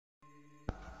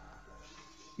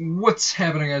What's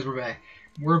happening, guys? We're back.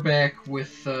 We're back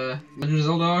with Legend of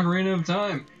Zelda Ocarina of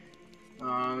Time.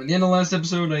 At the end of last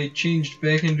episode, I changed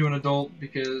back into an adult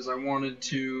because I wanted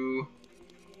to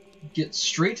get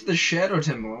straight to the Shadow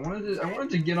Temple. I wanted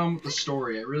to get on with the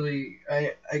story.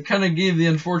 I kind of gave the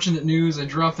unfortunate news. I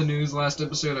dropped the news last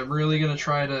episode. I'm really gonna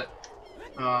try to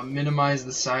minimize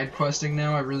the side questing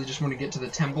now. I really just want to get to the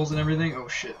temples and everything. Oh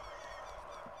shit.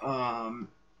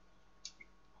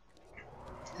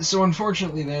 So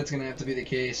unfortunately that's going to have to be the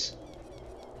case,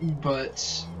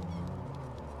 but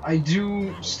I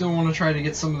do still want to try to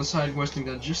get some of the side questing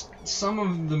done, just some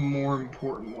of the more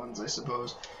important ones, I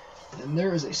suppose. And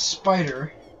there is a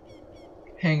spider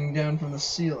hanging down from the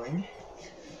ceiling.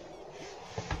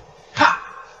 Ha!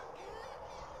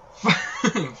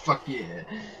 Fuck yeah.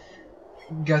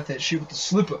 Got that shit with the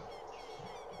slipper.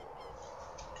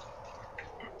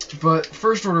 But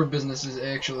first order of business is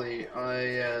actually,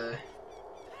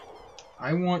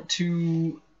 I want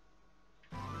to...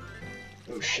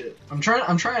 Oh shit. I'm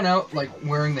trying out, like,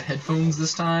 wearing the headphones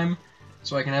this time,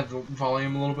 so I can have the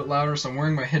volume a little bit louder, so I'm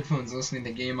wearing my headphones listening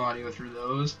to game audio through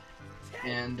those,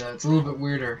 and it's a little bit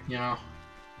weirder, you know,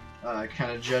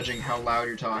 kind of judging how loud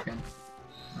you're talking.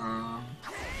 Oh,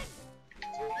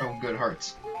 good,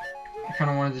 hearts. I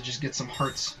kind of wanted to just get some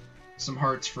hearts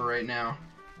for right now.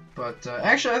 But,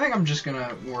 actually, I think I'm just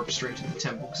gonna warp straight to the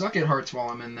temple, because I'll get hearts while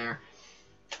I'm in there.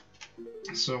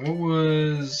 So, what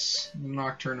was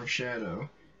Nocturne of Shadow?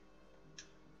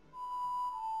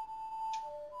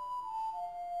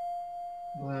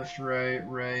 Left, right,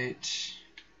 right.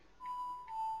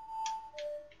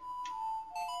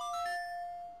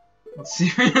 Let's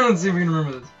see, let's see if we can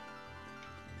remember this.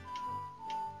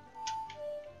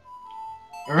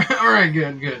 Alright,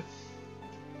 good.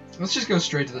 Let's just go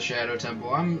straight to the Shadow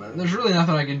Temple. There's really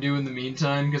nothing I can do in the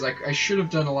meantime, because I should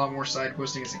have done a lot more side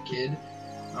questing as a kid.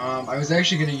 I was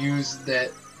actually going to use that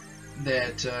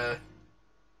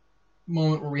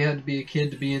moment where we had to be a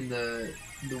kid to be in the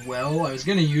well. I was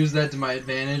going to use that to my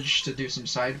advantage to do some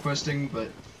side questing, but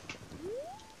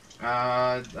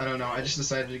I don't know. I just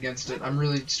decided against it. I'm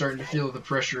really starting to feel the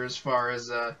pressure as far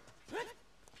as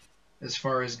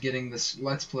getting this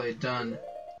Let's Play done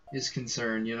is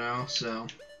concerned, you know. So,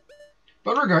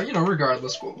 but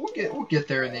regardless, we'll get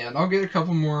there in the end. I'll get a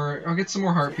couple more. I'll get some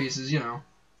more heart pieces, you know.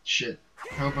 Shit.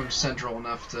 I hope I'm central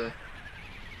enough to...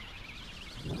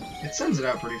 It sends it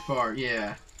out pretty far,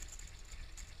 yeah.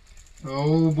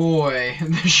 Oh boy,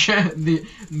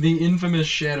 the infamous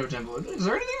Shadow Temple. Is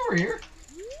there anything over here?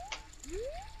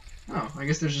 Oh, I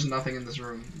guess there's just nothing in this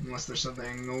room, unless there's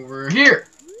something over here.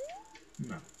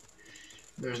 No,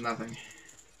 there's nothing.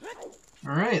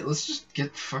 Alright, let's just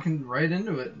get fucking right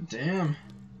into it. Damn.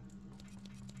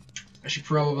 I should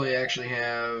probably actually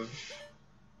have...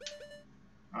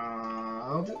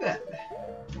 I'll do that.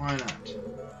 Why not?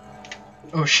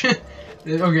 Oh shit!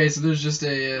 Okay, so there's just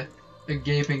a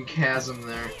gaping chasm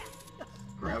there.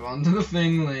 Grab onto the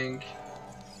thing, Link.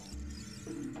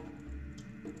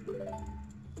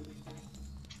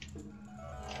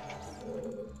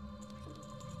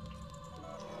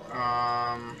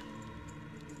 Am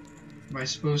I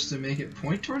supposed to make it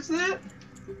point towards that?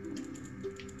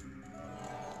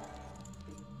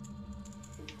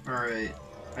 Alright.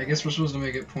 I guess we're supposed to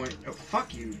make it point... Oh,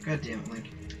 fuck you. God damn it,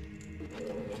 Link.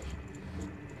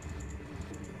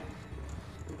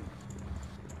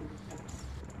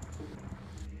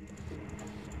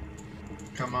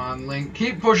 Come on, Link.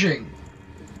 Keep pushing!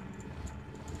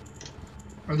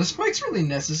 Are the spikes really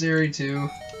necessary, too?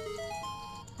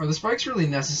 Are the spikes really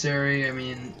necessary? I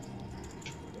mean...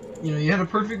 You know, you had a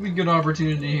perfectly good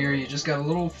opportunity here. You just got a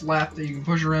little flap that you can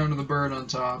push around to the bird on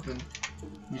top, and...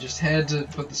 You just had to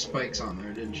put the spikes on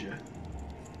there, didn't you?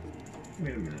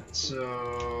 Wait a minute.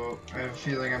 So, I have a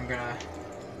feeling I'm gonna...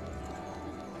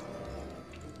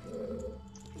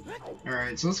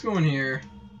 Alright, so let's go in here.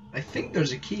 I think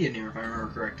there's a key in here, if I remember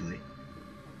correctly.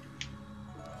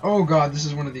 Oh god, this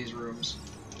is one of these rooms.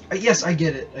 Yes, I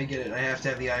get it. I get it. I have to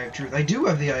have the Eye of Truth. I do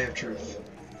have the Eye of Truth.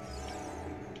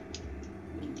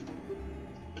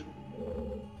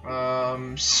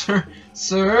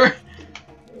 Sir?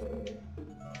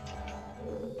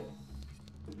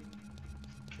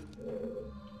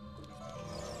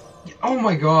 Oh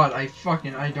my god, I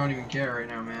don't even care right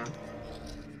now, man.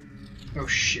 Oh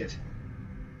shit.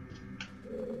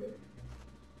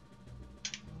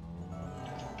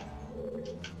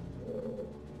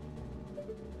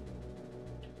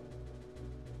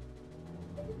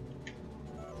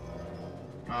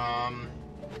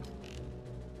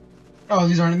 Oh,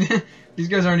 these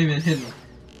guys aren't even hidden.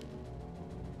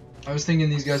 I was thinking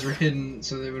these guys were hidden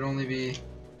so they would only be...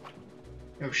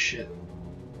 Oh shit.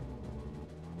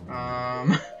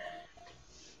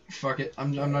 Fuck it.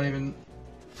 I'm not even.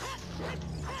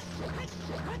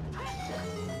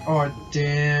 Oh,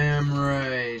 damn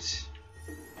right.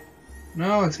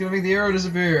 No, it's gonna make the arrow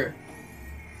disappear.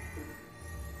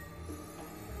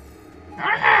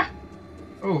 Ah!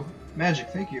 Oh, magic,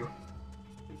 thank you.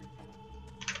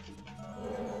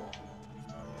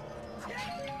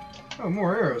 Oh,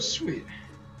 more arrows, sweet.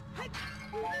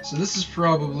 So this is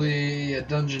probably a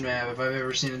dungeon map if I've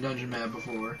ever seen a dungeon map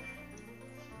before.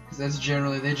 Because that's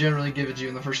they generally give it to you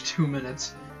in the first 2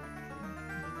 minutes.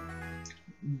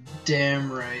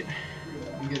 Damn right.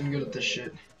 I'm getting good at this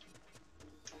shit.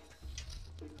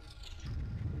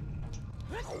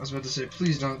 I was about to say,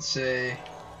 please don't say...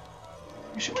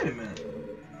 Actually, wait a minute.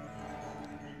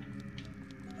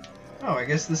 Oh, I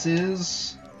guess this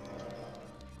is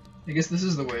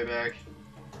the way back.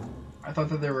 I thought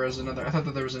that there was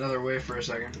another way for a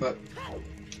second, but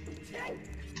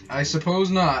I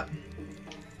suppose not.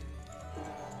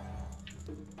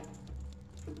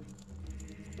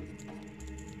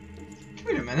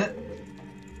 Wait a minute.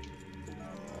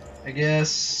 I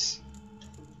guess.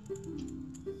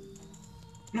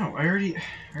 No, I already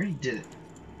did it.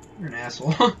 You're an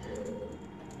asshole.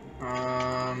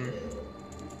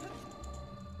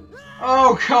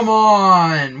 Oh, come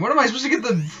on! What am I supposed to get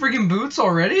the freaking boots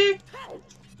already?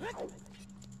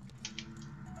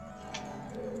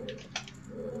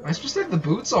 Am I supposed to have the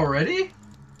boots already?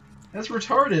 That's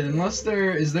retarded, unless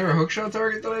is there a hookshot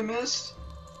target that I missed?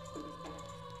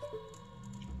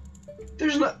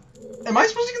 There's not. Am I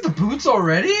supposed to get the boots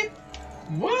already?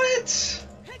 What?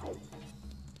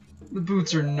 The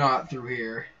boots are not through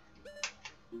here.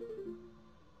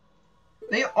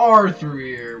 They are through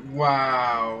here.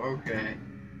 Wow, okay.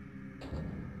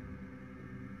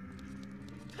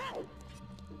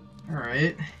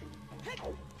 Alright.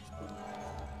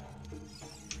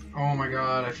 Oh my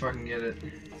god, I fucking get it.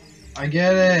 I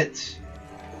get it!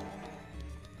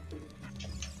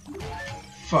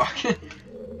 Fuck.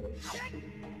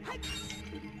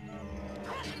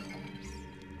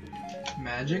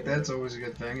 Magic, that's always a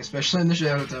good thing, especially in the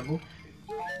Shadow Temple.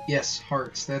 Yes,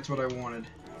 hearts, that's what I wanted.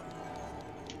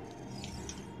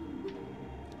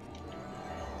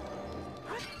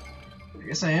 I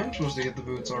guess I am supposed to get the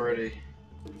boots already.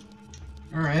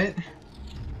 Alright.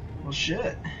 Well,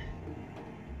 shit.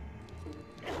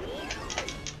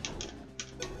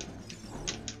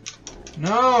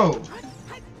 No!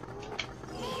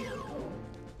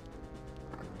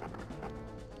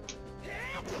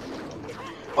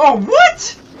 Oh,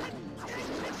 what?!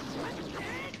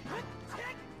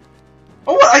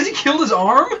 Oh, what? I just killed his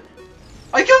arm?!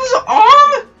 I killed his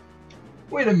arm?!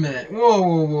 Wait a minute. Whoa,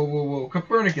 whoa, whoa, whoa, whoa.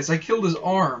 Copernicus, I killed his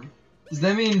arm. Does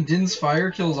that mean Din's fire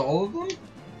kills all of them?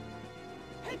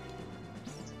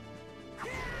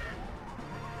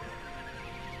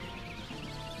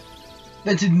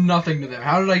 That did nothing to them.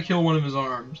 How did I kill one of his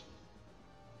arms?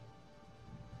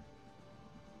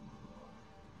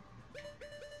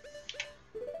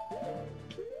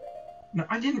 No,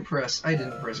 I didn't press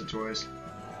it twice.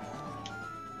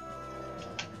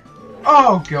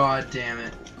 Oh, god damn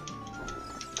it.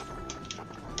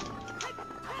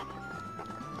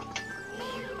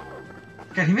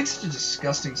 God, he makes such a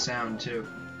disgusting sound, too.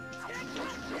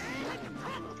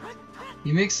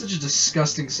 He makes such a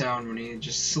disgusting sound when he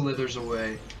just slithers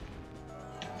away.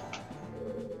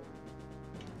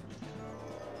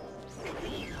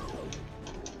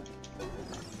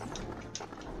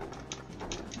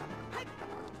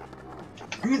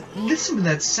 I mean, listen to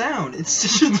that sound. It's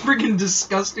such a freaking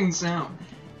disgusting sound.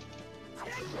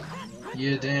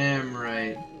 You're damn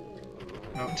right.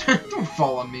 No, don't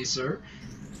fall on me, sir.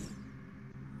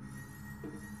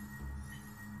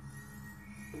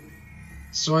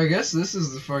 So I guess this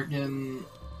is the fucking...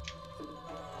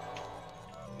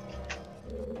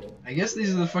 I guess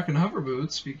these are the fucking hover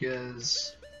boots,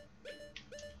 because...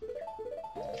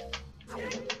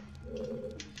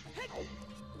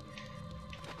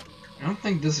 I don't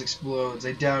think this explodes.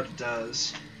 I doubt it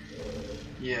does.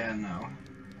 Yeah, no.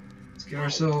 Let's get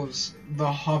ourselves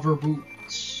the hover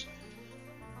boots.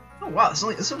 Oh wow, this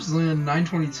episode's only on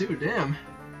 9:22. Damn,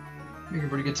 making a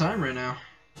pretty good time right now.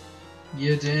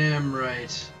 Yeah, damn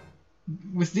right.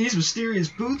 With these mysterious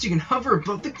boots, you can hover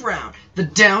above the ground. The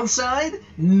downside?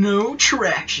 No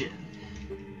traction.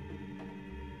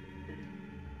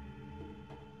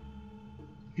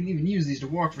 You can even use these to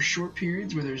walk for short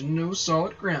periods where there's no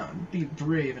solid ground. Be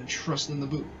brave and trust in the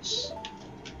boots.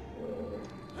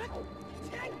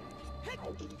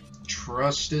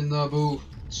 Trust in the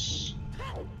boots.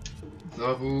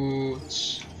 The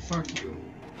boots. Fuck you.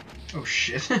 Oh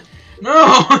shit. No!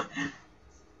 I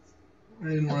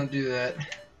didn't want to do that.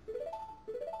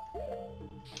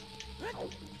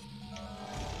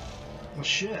 Well,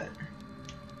 shit.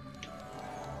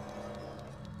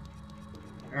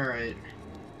 Alright.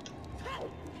 I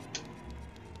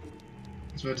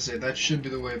was about to say, that should be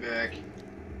the way back.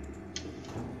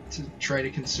 To try to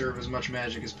conserve as much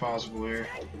magic as possible here.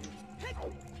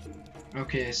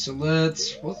 Okay, so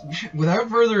let's... without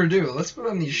further ado, let's put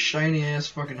on these shiny-ass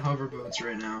fucking hover boots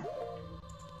right now.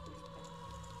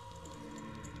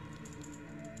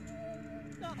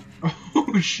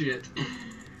 Oh, shit.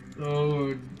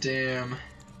 Oh, damn.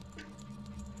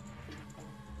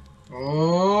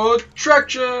 Oh,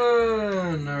 traction!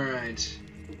 Alright.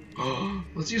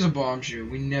 Let's use a bomb shoe.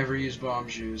 We never use bomb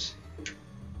shoes.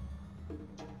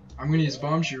 I'm gonna use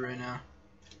bomb shoe right now.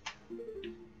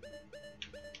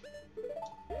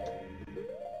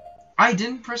 I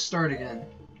didn't press start again.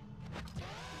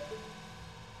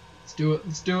 Let's do it,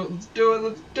 let's do it, let's do it,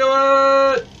 let's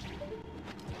do it!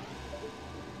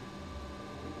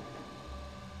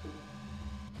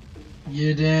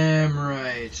 You damn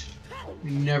right.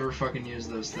 We never fucking use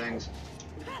those things.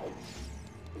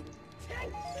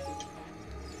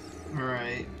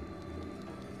 Alright.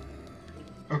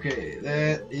 Okay,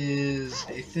 that is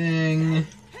a thing.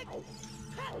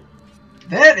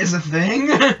 That is a thing!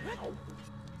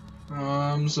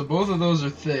 So both of those are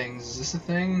things. Is this a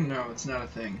thing? No, it's not a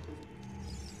thing.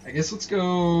 I guess let's go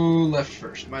left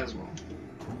first. Might as well.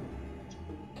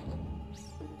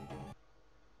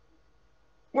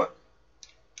 What?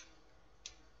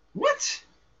 What?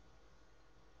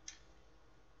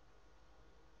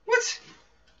 What?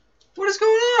 What is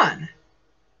going on?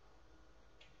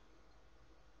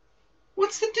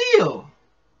 What's the deal?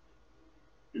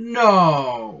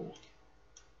 No.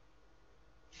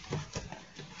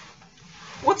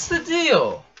 What's the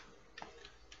deal?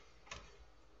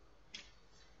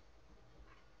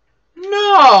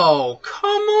 No,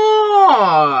 come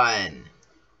on.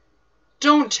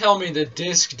 Don't tell me the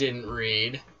disc didn't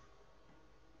read.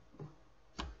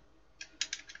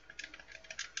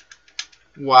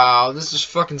 Wow, this is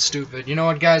fucking stupid. You know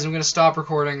what, guys? I'm gonna stop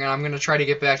recording and I'm gonna try to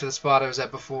get back to the spot I was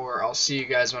at before. I'll see you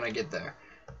guys when I get there.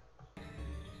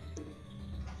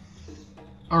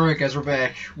 Alright, guys, we're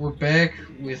back. We're back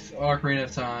with Ocarina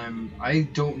of Time. I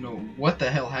don't know what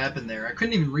the hell happened there. I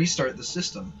couldn't even restart the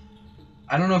system.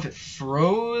 I don't know if it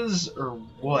froze or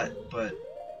what, but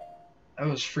that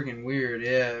was freaking weird.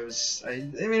 Yeah, it was. I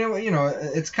mean, you know,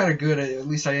 it's kind of good. At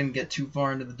least I didn't get too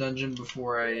far into the dungeon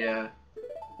before I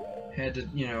had to,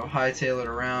 you know, hightail it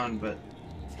around. But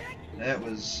that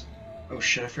was. Oh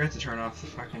shit! I forgot to turn off the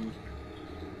fucking.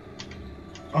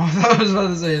 Oh, I thought I was about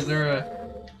to say, is there a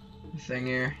thing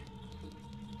here?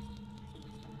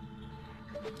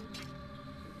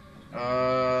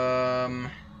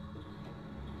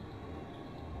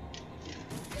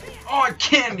 Oh, I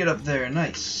can get up there.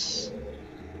 Nice.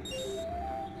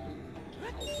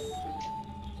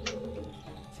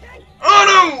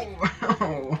 Oh no!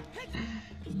 Oh,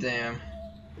 damn. I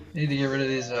need to get rid of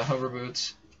these hover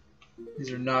boots.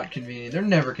 These are not convenient. They're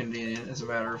never convenient, as a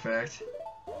matter of fact.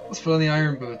 Let's put on the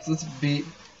iron boots. Let's beat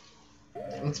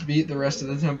the rest of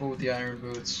the temple with the iron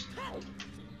boots.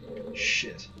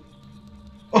 Shit.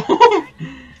 Oh!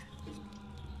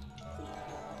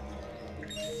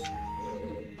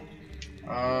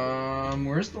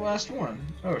 Where's the last one?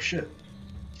 Oh shit.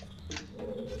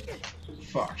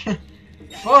 Fuck.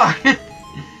 Fuck!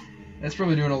 That's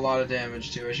probably doing a lot of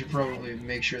damage too. I should probably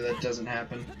make sure that doesn't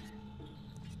happen.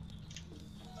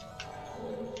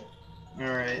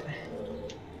 Alright.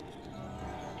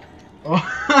 Oh,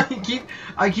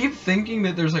 I keep thinking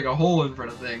that there's like a hole in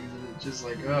front of things, and it's just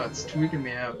like, oh, it's tweaking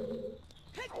me out.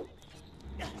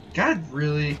 God,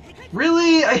 really?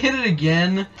 Really? I hit it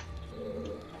again?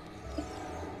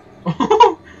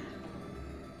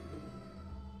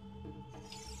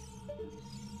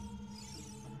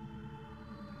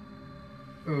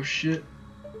 Oh shit.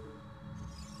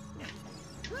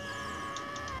 Is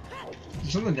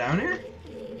there something down here?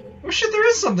 Oh shit, there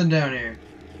is something down here!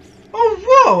 Oh,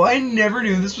 whoa! I never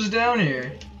knew this was down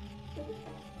here.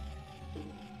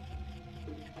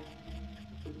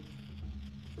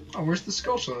 Oh, where's the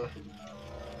Skulltula?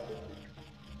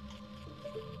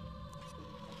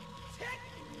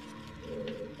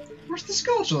 Where's the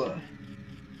Skulltula?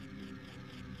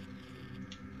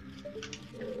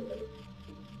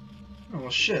 Oh, well,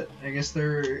 shit. I guess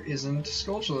there isn't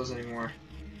Skulltulas anymore.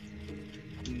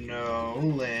 No,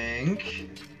 Link.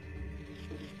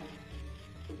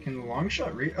 Can the long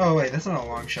shot reach? Oh wait, that's not a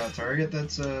long shot target.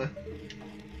 That's a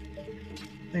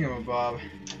thingamabob.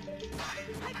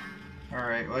 All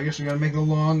right. Well, I guess we gotta make the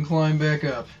long climb back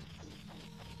up.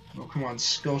 Oh come on,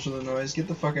 Skulltula noise! Get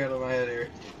the fuck out of my head here.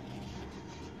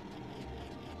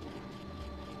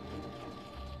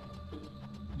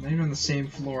 Not even on the same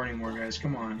floor anymore, guys.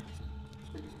 Come on.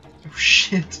 Oh,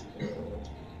 shit.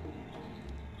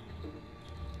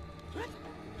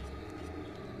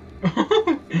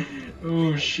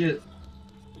 Oh, shit.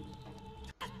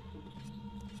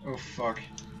 Oh, fuck.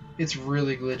 It's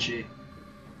really glitchy.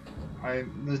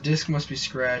 The disc must be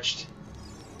scratched.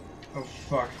 Oh,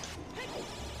 fuck.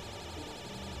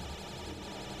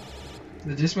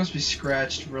 The disc must be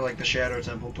scratched for, like, the Shadow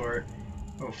Temple part.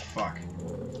 Oh, fuck.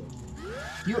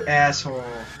 You asshole.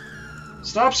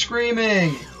 Stop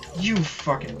screaming! You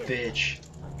fucking bitch.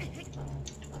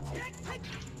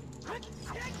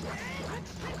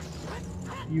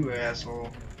 You asshole.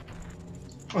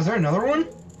 Oh, is there another one?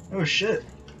 Oh, shit.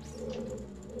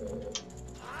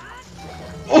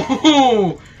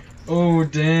 Oh! Oh,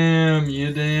 damn.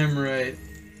 You damn right.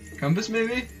 Compass,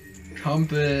 maybe?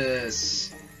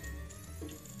 Compass.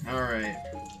 Alright.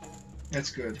 That's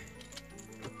good.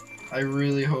 I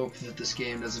really hope that this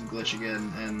game doesn't glitch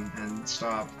again and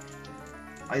stop.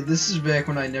 This is back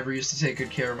when I never used to take good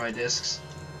care of my discs.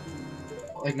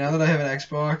 Like, now that I have an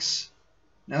Xbox,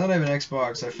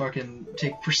 I fucking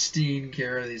take pristine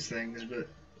care of these things, but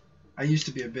I used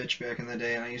to be a bitch back in the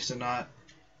day, and I used to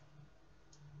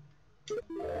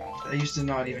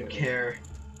not even care,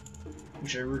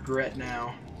 which I regret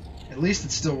now. At least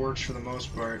it still works for the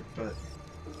most part, but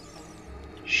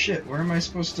shit, where am I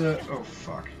supposed to? Oh,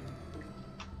 fuck.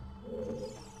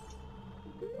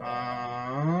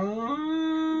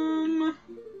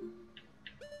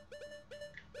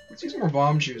 Let's use more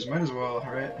bomb shoes. Might as well,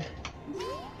 right?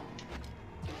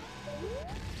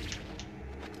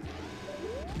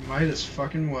 Might as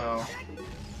fucking well.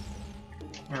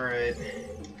 Alright.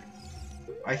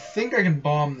 I think I can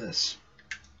bomb this.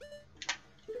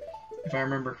 If I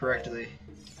remember correctly.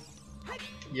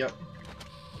 Yep.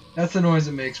 That's the noise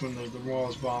it makes when the wall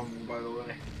is bombable, by the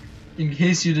way. In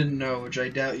case you didn't know, which I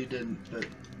doubt you didn't, but...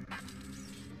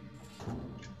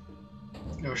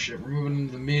 Oh shit, we're moving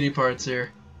into the meaty parts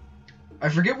here. I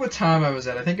forget what time I was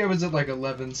at. I think I was at like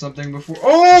 11 something before.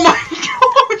 Oh my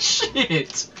god!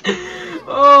 Shit!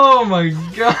 Oh my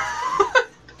god!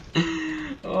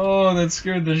 Oh, that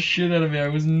scared the shit out of me. I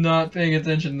was not paying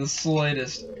attention the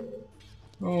slightest.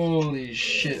 Holy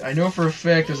shit. I know for a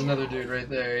fact there's another dude right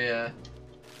there, yeah.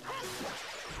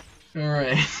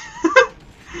 Alright.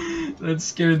 That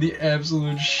scared the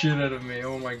absolute shit out of me.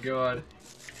 Oh my god.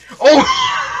 Oh!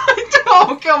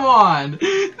 Oh, come on!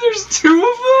 There's two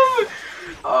of them?!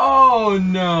 Oh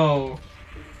no!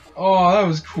 Oh, that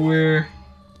was queer.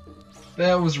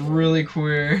 That was really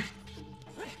queer.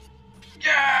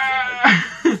 Yeah!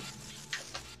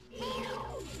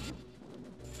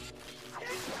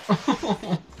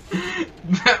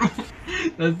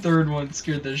 That third one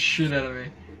scared the shit out of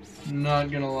me. Not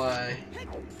gonna lie.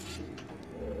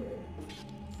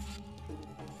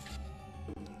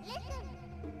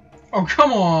 Oh,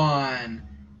 come on!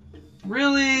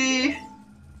 Really?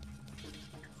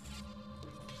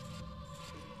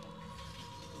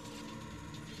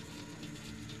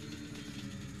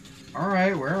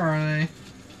 Alright, where are they?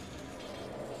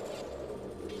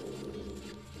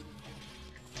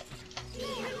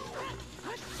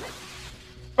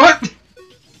 What?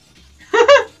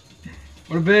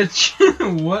 What a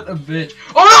bitch! What a bitch!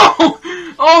 Oh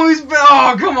no! Oh, he's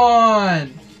oh, come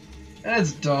on!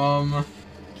 That's dumb.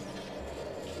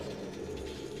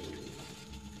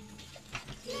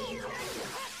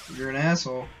 You're an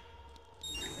asshole.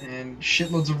 And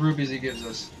shitloads of rupees he gives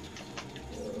us.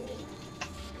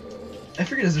 I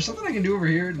forget, is there something I can do over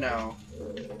here? No.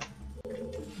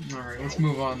 Alright, let's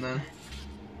move on then.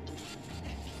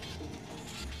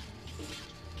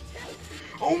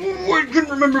 Oh, I couldn't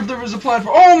remember if there was a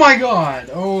platform. Oh my god!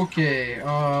 Okay,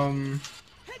 Oh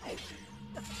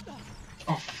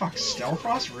fuck,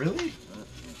 Stelfrost? Really?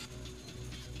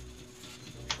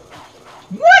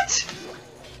 What?!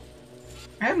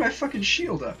 I had my fucking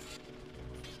shield up.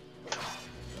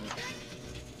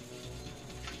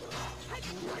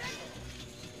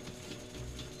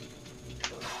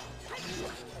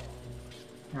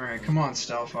 Alright, come on,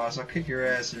 Stelfrost. I'll kick your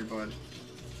ass here, bud.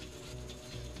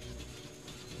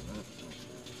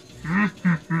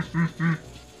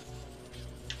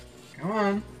 Come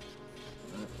on.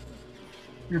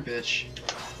 You're a bitch.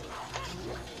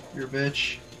 You're a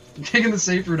bitch. I'm taking the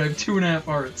safe route. I have 2.5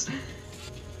 hearts.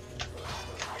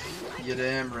 You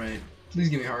damn right. Please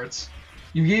give me hearts.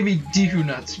 You gave me Deku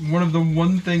Nuts, one of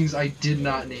the things I did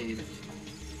not need.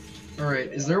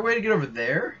 Alright, is there a way to get over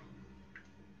there?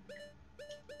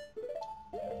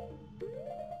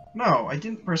 No, I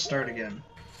didn't press start again.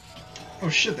 Oh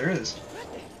shit, there is.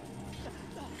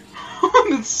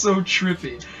 That's so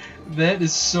trippy. That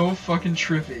is so fucking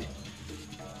trippy.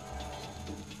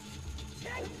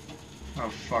 Oh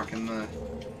fuck, and the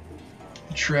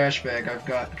trash bag I've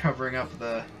got covering up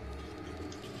the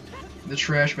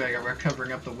trash bag I've got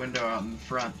covering up the window out in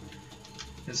front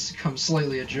has come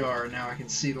slightly ajar, and now I can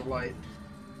see the light.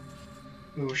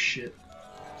 Oh shit.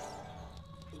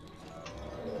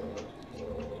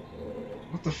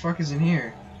 What the fuck is in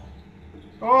here?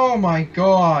 Oh my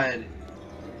god!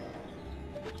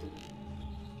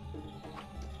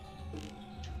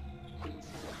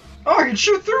 Oh, I can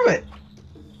shoot through it!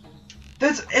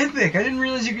 That's epic! I didn't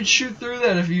realize you could shoot through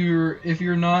that if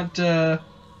you're not, I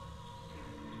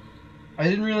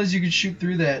didn't realize you could shoot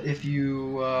through that if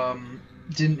you,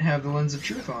 didn't have the lens of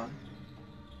truth on.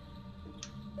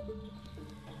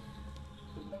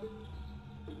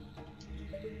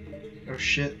 Oh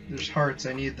shit, there's hearts,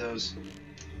 I need those.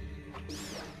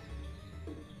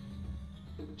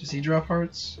 Does he drop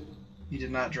hearts? He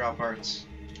did not drop hearts.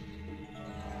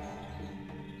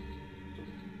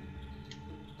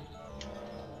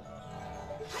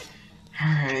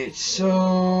 Alright,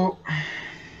 so...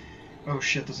 Oh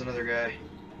shit, there's another guy.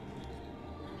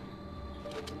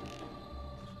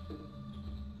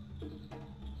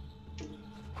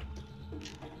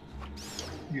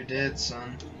 You're dead,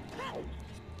 son.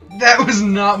 That was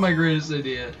not my greatest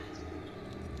idea.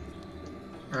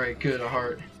 Alright, good, a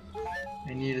heart.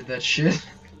 I needed that shit.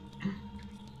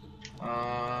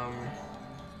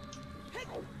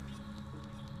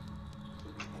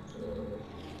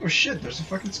 Oh shit, there's a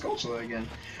fucking Skulltula again.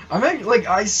 I'm actually, like,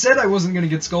 I said I wasn't gonna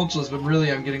get Skulltulas, but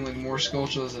really I'm getting, like, more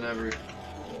Skulltulas than ever.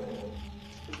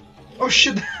 Oh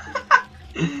shit!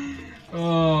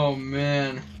 Oh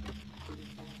man.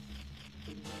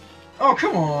 Oh,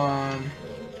 come on!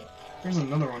 There's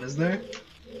another one, is there?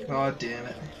 Oh, damn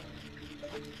it.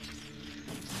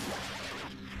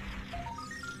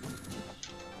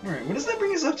 Alright, what does that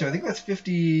bring us up to? I think that's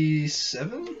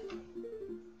 57?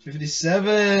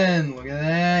 57! Look at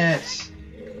that!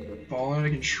 Balling out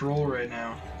of control right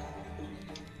now.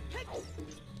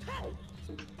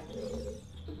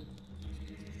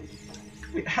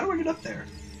 Wait, how do I get up there?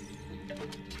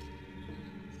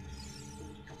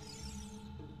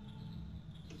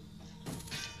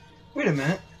 Wait a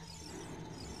minute.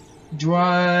 Do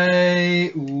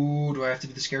I... Ooh, do I have to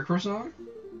do the Scarecrow song?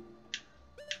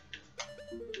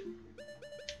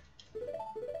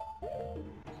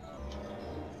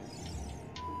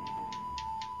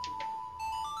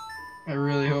 I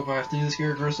really hope I have to do the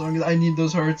Scarecrow song, because I need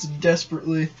those hearts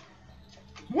desperately.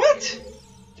 What?!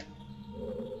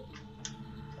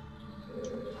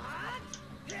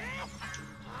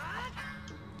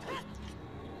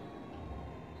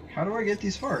 How do I get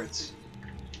these hearts?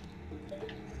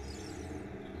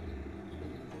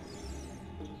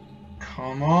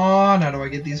 Come on, how do I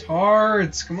get these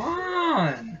hearts? Come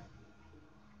on!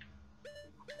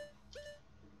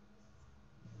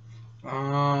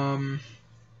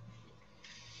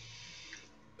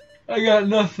 I got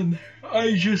nothing.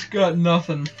 I just got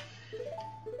nothing.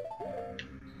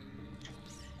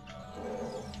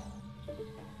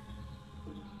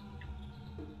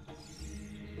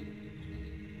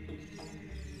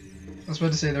 I was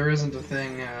about to say there isn't a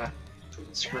thing,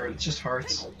 screw it, it's just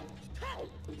hearts.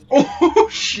 Oh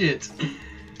shit!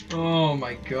 Oh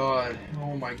my god.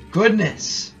 Oh my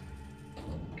goodness!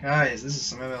 Guys, this is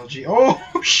some MLG.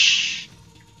 Oh shit!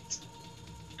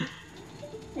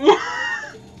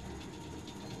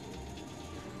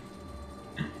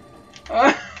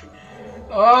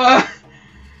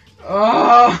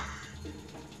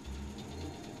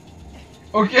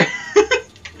 Okay.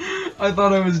 I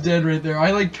thought I was dead right there.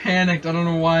 I like panicked. I don't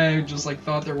know why. I just like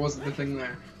thought there wasn't the thing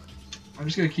there. I'm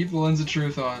just gonna keep the lens of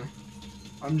truth on.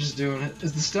 I'm just doing it.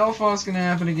 Is the Stelfoss gonna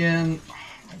happen again? Oh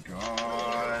my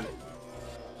god.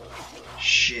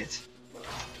 Shit.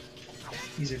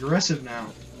 He's aggressive now.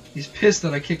 He's pissed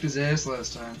that I kicked his ass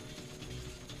last time.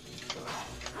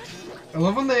 I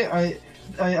love when they...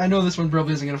 I know this one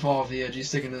probably isn't gonna fall off the edge. He's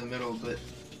sticking to the middle, but...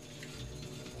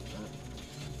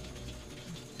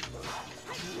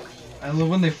 I love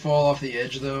when they fall off the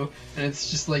edge, though, and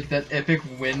it's just like that epic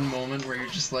win moment where you're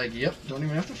just like, yep, don't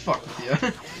even have to fuck with you.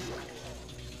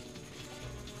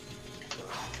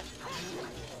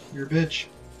 You're a bitch.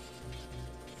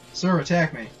 Sir,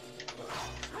 attack me.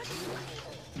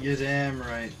 You're damn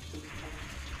right.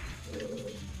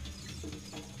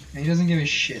 And he doesn't give a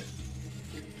shit.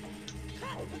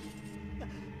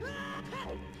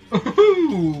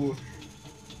 Ooh!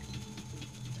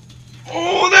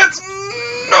 Oh, that's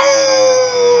no!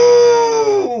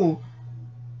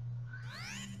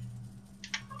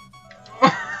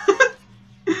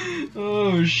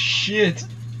 Oh shit!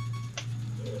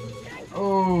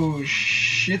 Oh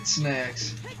shit,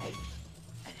 snacks!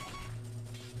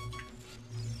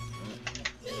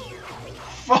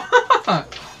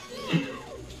 Fuck!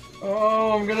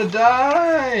 Oh, I'm gonna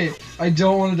die! I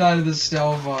don't want to die to this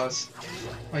Stalfos.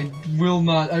 I will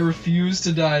not. I refuse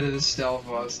to die to this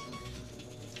Stalfos.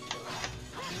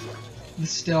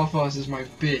 This Stalfos is my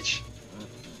bitch.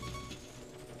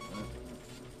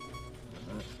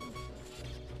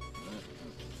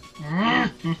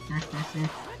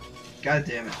 God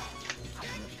damn it.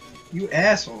 You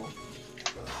asshole.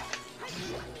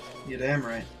 You're damn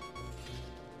right.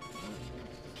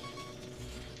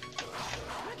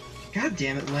 God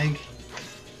damn it, Link.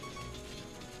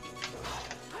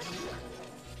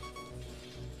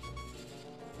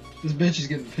 This bitch is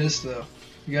getting pissed though.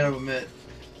 You gotta admit.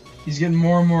 He's getting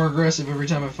more and more aggressive every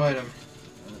time I fight him.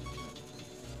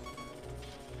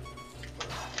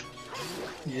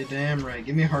 You're damn right.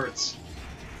 Give me hearts.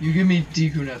 You give me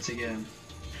Deku nuts again.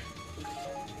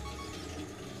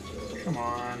 Come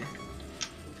on.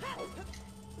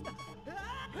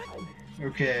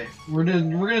 Okay, we're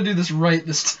gonna do this right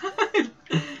this time.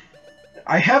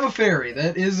 I have a fairy.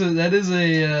 That is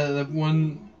a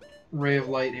one ray of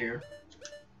light here.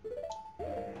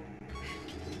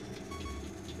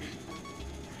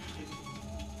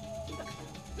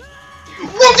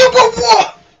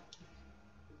 Whoa!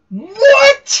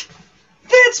 What?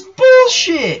 That's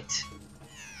bullshit.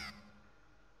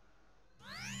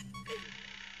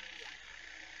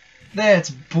 That's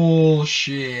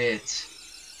bullshit.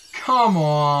 Come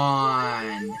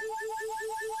on.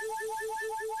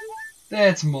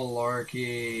 That's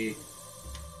malarkey.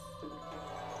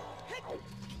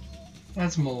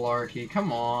 That's malarkey.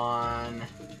 Come on.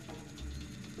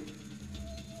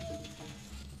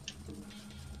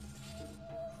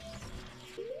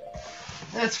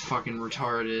 That's fucking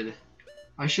retarded.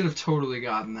 I should have totally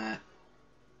gotten that.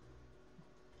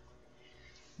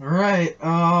 Alright,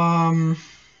 I'm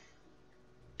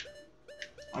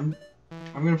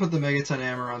gonna put the Megaton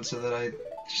Hammer on so that I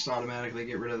just automatically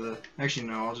get rid of the... Actually,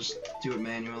 no, I'll just do it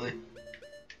manually.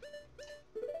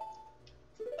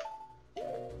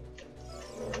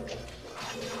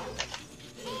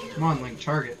 Come on, Link,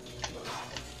 target.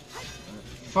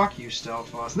 Fuck you,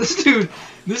 Stalfos.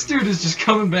 This dude is just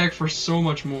coming back for so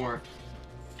much more.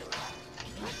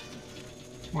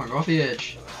 Come on, go off the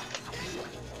edge.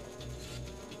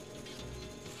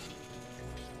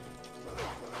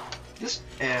 This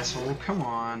asshole, come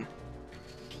on.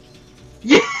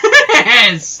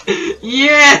 Yes!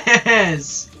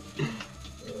 Yes!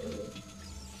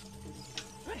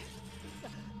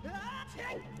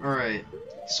 Alright,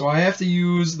 so I have to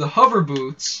use the hover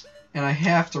boots, and I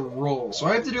have to roll. So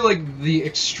I have to do, like, the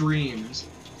extremes.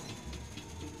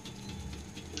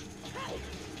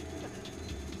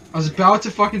 I was about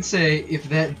to fucking say, if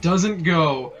that doesn't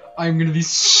go, I'm gonna be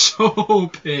so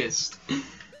pissed.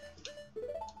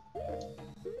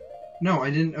 No,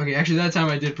 I didn't. Okay, actually, that time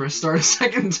I did press start a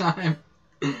second time.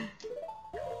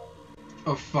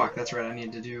 Oh, fuck, that's right, I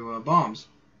need to do bombs.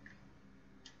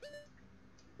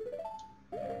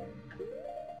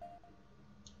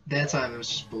 That time it was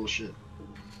just bullshit.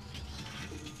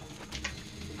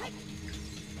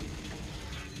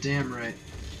 Damn right.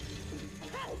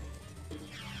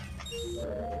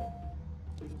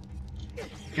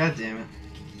 God damn it.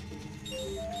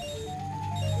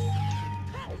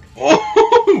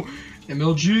 Oh!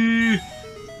 MLG!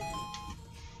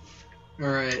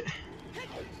 Alright.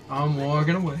 I'm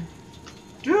walking away.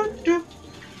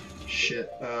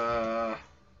 Shit, let's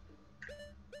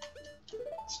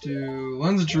do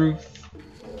Lens of Truth.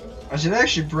 I should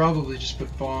actually probably just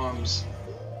put bombs.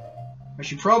 I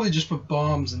should probably just put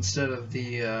bombs instead of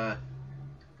the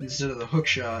hook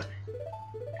shot.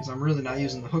 Because I'm really not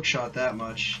using the hook shot that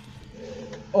much.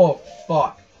 Oh,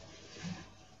 fuck.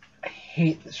 I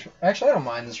hate this room. Actually, I don't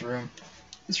mind this room.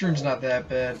 This room's not that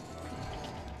bad.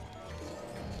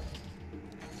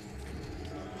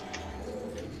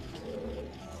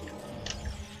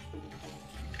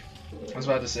 I was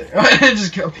about to say, it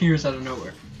just appears out of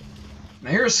nowhere.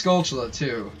 Now here's Skulltula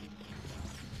too.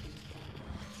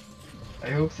 I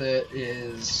hope that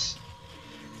is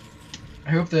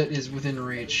within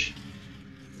reach.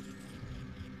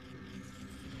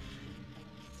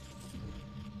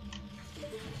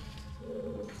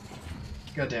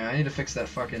 God damn, I need to fix that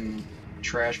fucking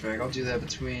trash bag. I'll do that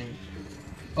between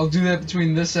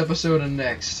this episode and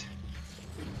next.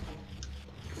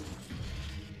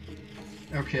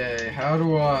 Okay, how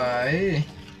do I...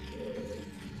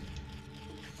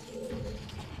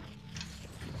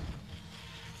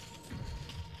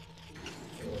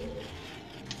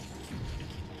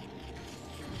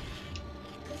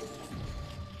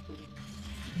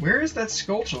 Where is that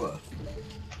Skulltula?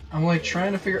 I'm like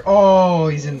trying to figure... Oh,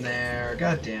 he's in there.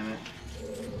 God damn it.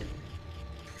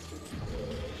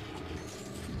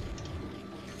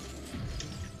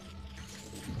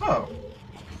 Oh.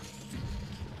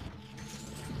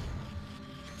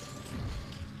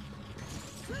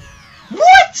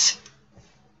 What?!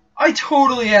 I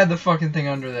totally had the fucking thing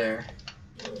under there.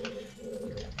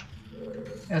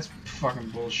 That's fucking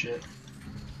bullshit.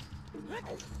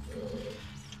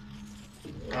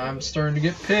 I'm starting to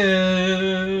get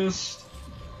pissed.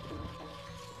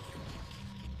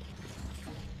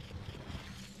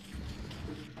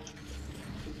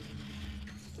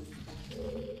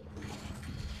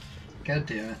 God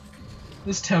damn it.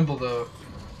 This temple, though.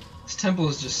 This temple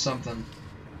is just something.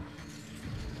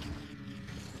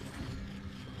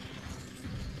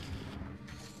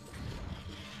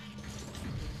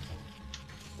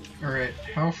 Alright,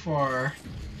 how far?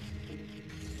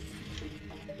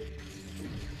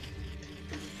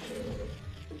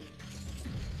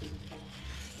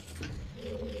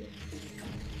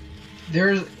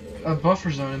 There's a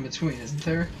buffer zone in between, isn't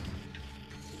there?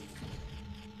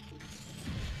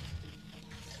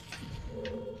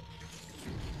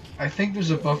 I think there's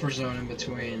a buffer zone in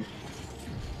between.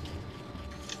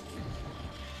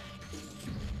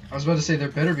 I was about to say there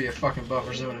better be a fucking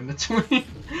buffer zone in between,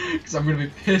 because I'm gonna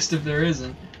be pissed if there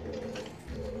isn't.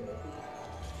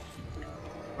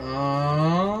 I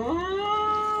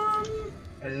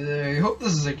hope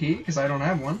this is a key, because I don't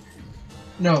have one.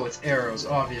 No, it's arrows,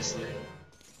 obviously.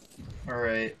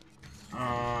 Alright.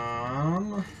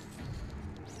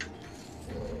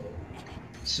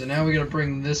 So now we gotta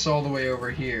bring this all the way over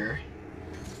here.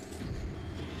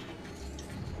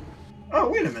 Oh,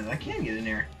 wait a minute, I can get in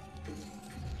here.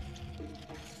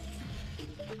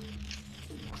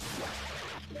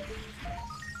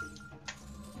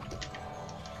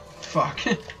 Fuck.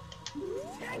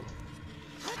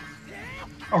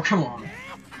 Oh, come on.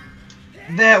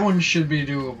 That one should be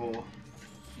doable.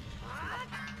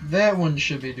 That one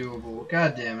should be doable.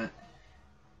 God damn it.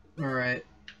 Alright.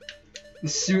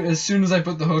 As soon as I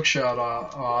put the hook shot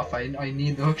off, I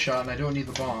need the hook shot and I don't need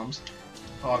the bombs.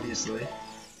 Obviously.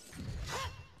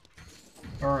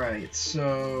 Alright,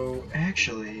 so...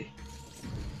 actually...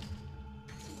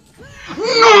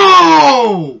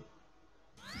 No!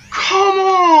 Come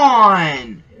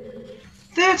on!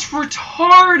 That's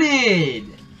retarded!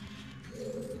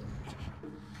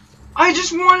 I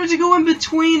just wanted to go in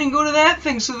between and go to that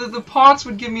thing so that the pots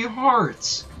would give me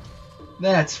hearts.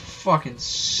 That's fucking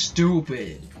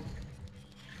stupid.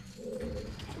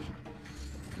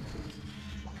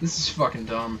 This is fucking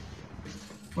dumb.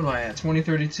 What am I at?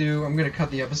 2032? I'm gonna cut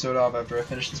the episode off after I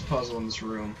finish this puzzle in this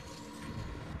room.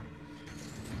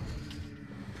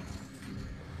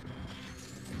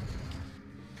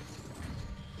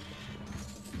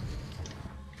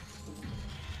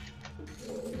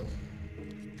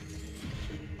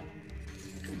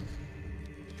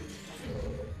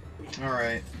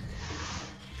 Alright.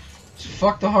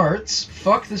 Fuck the hearts.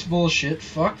 Fuck this bullshit.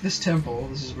 Fuck this temple.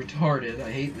 This is retarded.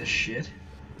 I hate this shit.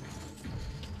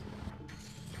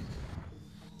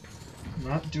 I'm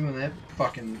not doing that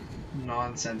fucking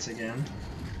nonsense again.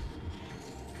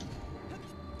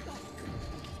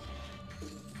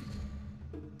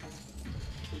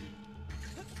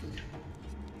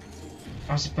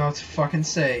 I was about to fucking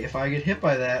say, if I get hit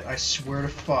by that, I swear to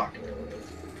fuck.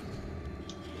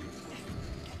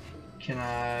 Can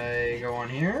I go on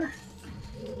here?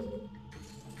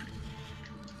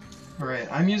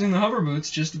 Alright, I'm using the hover boots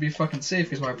just to be fucking safe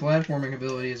because my platforming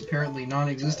ability is apparently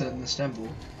non-existent in this temple.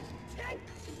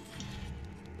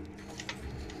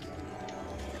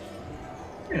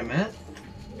 Wait a minute.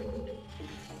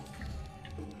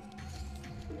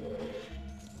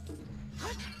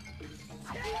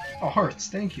 Oh, hearts,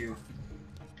 thank you.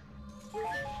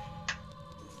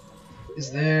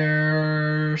 Is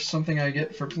there something I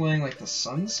get for playing like the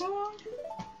Sun Song?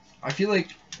 I feel like...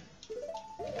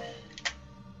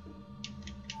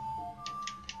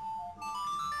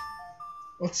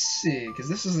 Let's see, because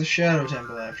this is the Shadow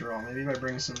Temple after all. Maybe if I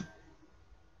bring some...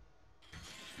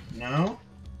 No?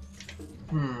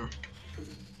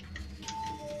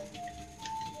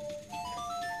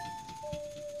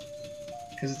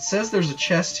 Because it says there's a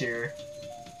chest here.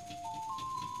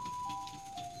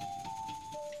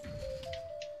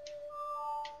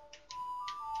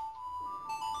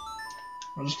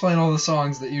 I'm just playing all the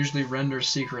songs that usually render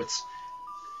secrets.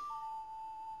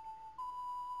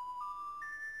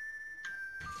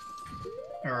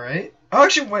 Alright. Oh,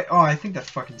 actually, wait. Oh, I think that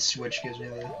fucking switch gives me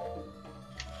the...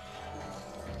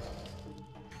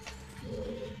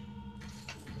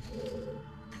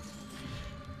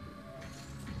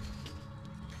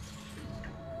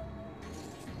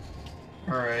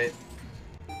 Alright.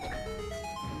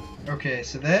 Okay,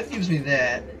 so that gives me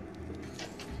that.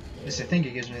 At least I think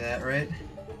it gives me that, right?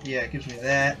 Yeah, it gives me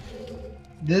that.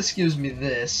 This gives me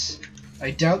this.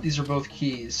 I doubt these are both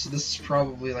keys, so this is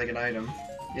probably like an item.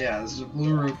 Yeah, this is a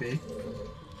blue rupee.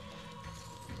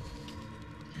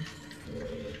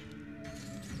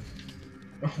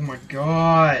 Oh my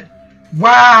god.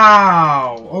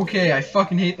 Wow! Okay, I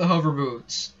fucking hate the hover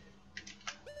boots.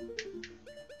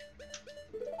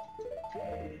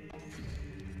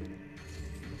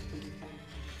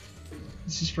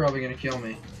 This is probably gonna kill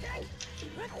me.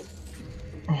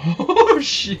 Oh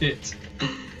shit!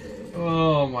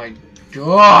 Oh my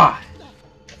god!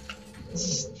 This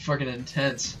is fucking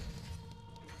intense.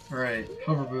 Alright,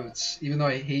 hover boots. Even though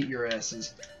I hate your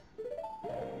asses.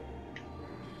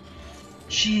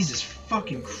 Jesus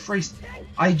fucking Christ.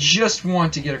 I just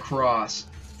want to get across.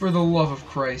 For the love of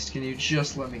Christ, can you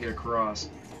just let me get across?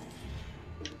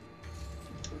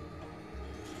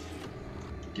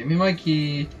 Give me my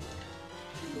key.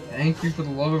 Thank you for the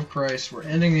love of Christ. We're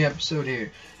ending the episode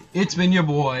here. It's been your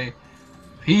boy.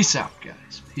 Peace out,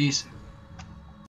 guys. Peace out.